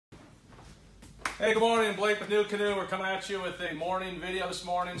Hey, good morning, Blake with New Canoe. We're coming at you with a morning video this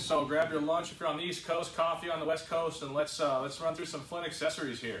morning. So grab your lunch if you're on the East Coast, coffee on the West Coast, and let's run through some Flint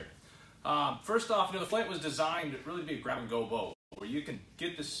accessories here. First off, the Flint was designed to really be a grab-and-go boat where you can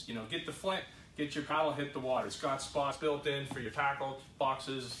get this, get the Flint, get your paddle, hit the water. It's got spots built in for your tackle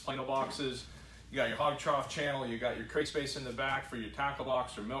boxes, Plano boxes. You got your hog trough channel. You got your crate space in the back for your tackle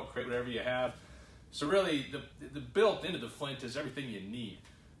box or milk crate, whatever you have. So really, the built into the Flint is everything you need.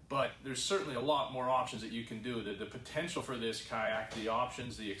 But there's certainly a lot more options that you can do. The potential for this kayak, the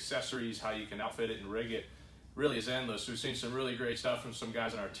options, the accessories, how you can outfit it and rig it, really is endless. We've seen some really great stuff from some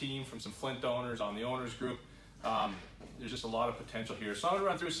guys on our team, from some Flint owners on the owners group. There's just a lot of potential here. So I'm going to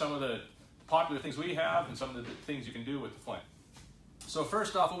run through some of the popular things we have and some of the things you can do with the Flint. So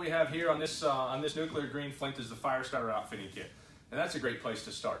first off, what we have here on this nuclear green Flint is the fire starter outfitting kit. And that's a great place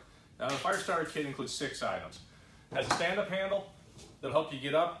to start. Now the fire starter kit includes 6 items. It has a stand-up handle that'll help you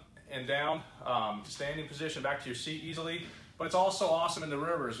get up and down, standing position back to your seat easily. But it's also awesome in the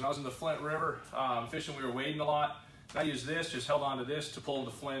rivers. When I was in the Flint River fishing, we were wading a lot. And I used this, just held onto this to pull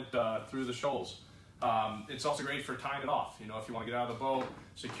the Flint through the shoals. It's also great for tying it off. If you want to get out of the boat,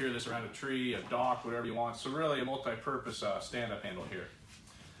 secure this around a tree, a dock, whatever you want. So really a multi-purpose stand-up handle here.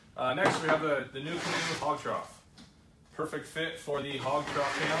 Next we have the New Canoe hog trough. Perfect fit for the hog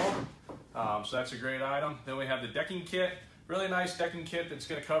trough channel. So that's a great item. Then we have the decking kit. Really nice decking kit that's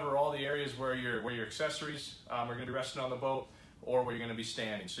going to cover all the areas where your accessories are going to be resting on the boat or where you're going to be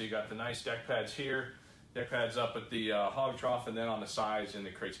standing. So you got the nice deck pads here, deck pads up at the hog trough, and then on the sides in the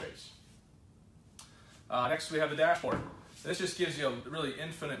crate space. Next we have the dashboard. This just gives you really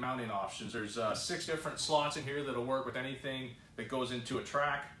infinite mounting options. There's 6 different slots in here that'll work with anything that goes into a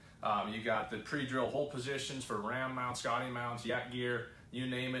track. You got the pre-drilled hole positions for ram mounts, Scotty mounts, yak gear, you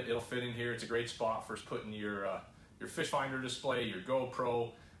name it, it'll fit in here. It's a great spot for putting your fish finder display, your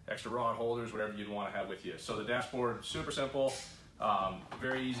GoPro, extra rod holders, whatever you'd want to have with you. So the dashboard, super simple,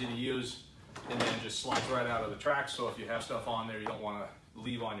 very easy to use, and then just slides right out of the track. So if you have stuff on there you don't want to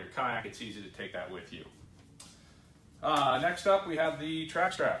leave on your kayak, it's easy to take that with you. Next up we have the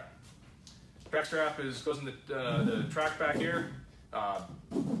track strap. Track strap goes in the track back here.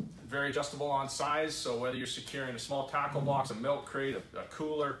 Very adjustable on size, so whether you're securing a small tackle box, a milk crate, a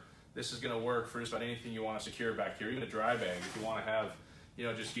cooler, this is going to work for just about anything you want to secure back here. Even a dry bag, if you want to have,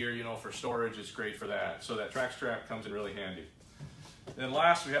 just gear, for storage, it's great for that. So that track strap comes in really handy. And then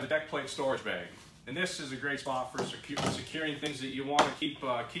last, we have the deck plate storage bag. And this is a great spot for securing things that you want to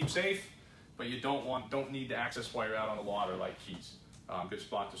keep safe, but you don't need to access while you're out on the water, like keys. Good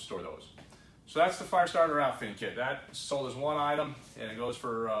spot to store those. So that's the fire starter outfitting kit. That's sold as one item, and it goes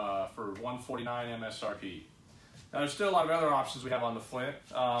for $149 MSRP. Now there's still a lot of other options we have on the Flint,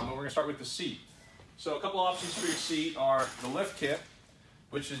 and we're going to start with the seat. So a couple options for your seat are the lift kit,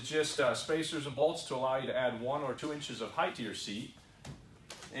 which is just spacers and bolts to allow you to add 1 or 2 inches of height to your seat,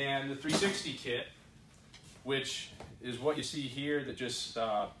 and the 360 kit, which is what you see here that just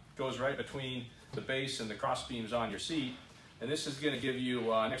goes right between the base and the cross beams on your seat. And this is going to give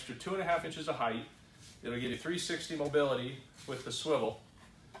you an extra 2.5 inches of height. It'll give you 360 mobility with the swivel,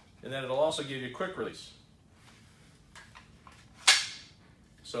 and then it'll also give you quick release.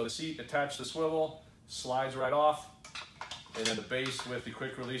 So the seat attached to the swivel slides right off, and then the base with the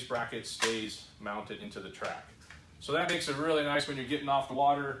quick release bracket stays mounted into the track. So that makes it really nice when you're getting off the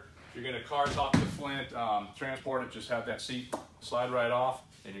water. You're going to car top the Flint, transport it, just have that seat slide right off,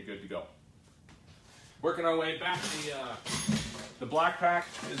 and you're good to go. Working our way back, the black pack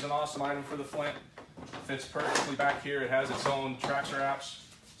is an awesome item for the Flint. Fits perfectly back here. It has its own track straps,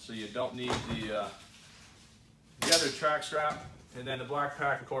 so you don't need the other track strap. And then the black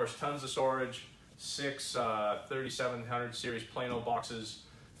pack, of course, tons of storage. 6 3700 series Plano boxes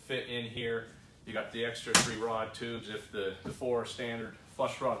fit in here. You got the extra 3 rod tubes if the 4 standard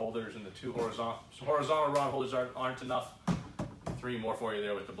flush rod holders and the 2 horizontal rod holders aren't enough. 3 more for you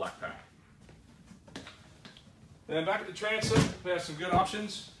there with the black pack. And then back at the transom, we have some good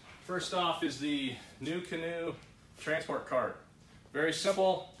options. First off is the New Canoe transport cart. Very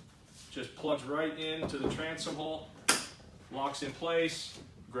simple, just plugs right into the transom hole, locks in place,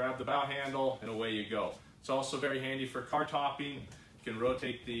 grab the bow handle, and away you go. It's also very handy for car topping. You can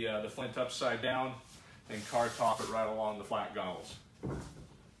rotate the Flint upside down and car top it right along the flat gunnels.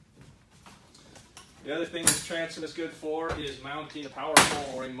 The other thing this transom is good for is mounting a power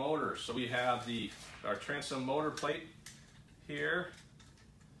pole or a motor. So we have our transom motor plate here,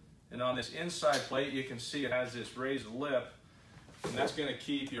 and on this inside plate you can see it has this raised lip, and that's going to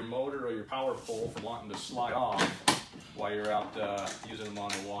keep your motor or your power pole from wanting to slide off while you're out using them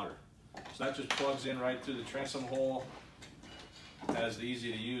on the water. So that just plugs in right through the transom hole, has the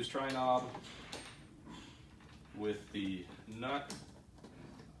easy to use tri-knob, with the nut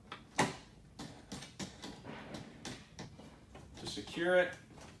to secure it.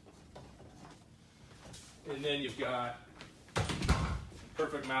 And then you've got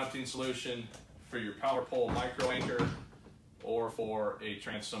perfect mounting solution for your power pole micro anchor or for a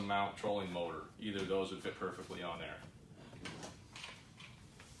transom mount trolling motor. Either of those would fit perfectly on there.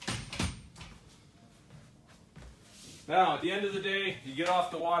 Now, at the end of the day, you get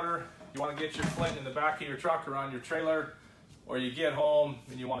off the water, you want to get your Flint in the back of your truck or on your trailer, or you get home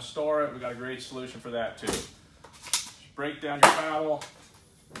and you want to store it, we got a great solution for that too. Just break down your paddle.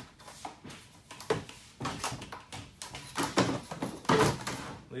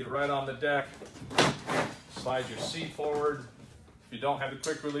 Leave it right on the deck. Slide your seat forward. If you don't have the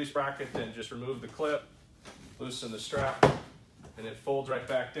quick release bracket, then just remove the clip, loosen the strap, and it folds right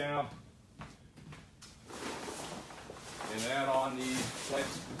back down. And add on the Flint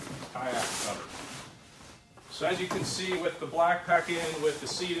kayak cover. So as you can see, with the black pack in, with the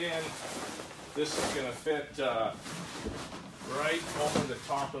seat in, this is going to fit right over the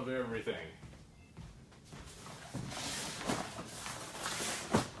top of everything.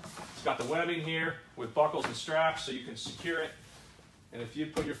 It's got the webbing here with buckles and straps so you can secure it. And if you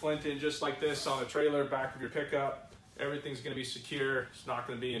put your Flint in just like this on a trailer, back of your pickup, everything's going to be secure. It's not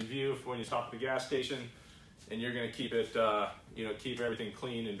going to be in view for when you stop at the gas station. And you're going to keep it, keep everything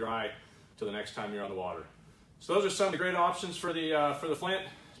clean and dry till the next time you're on the water. So those are some of the great options for the Flint.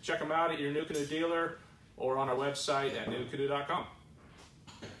 Check them out at your NuCanoe dealer or on our website at nucanoe.com.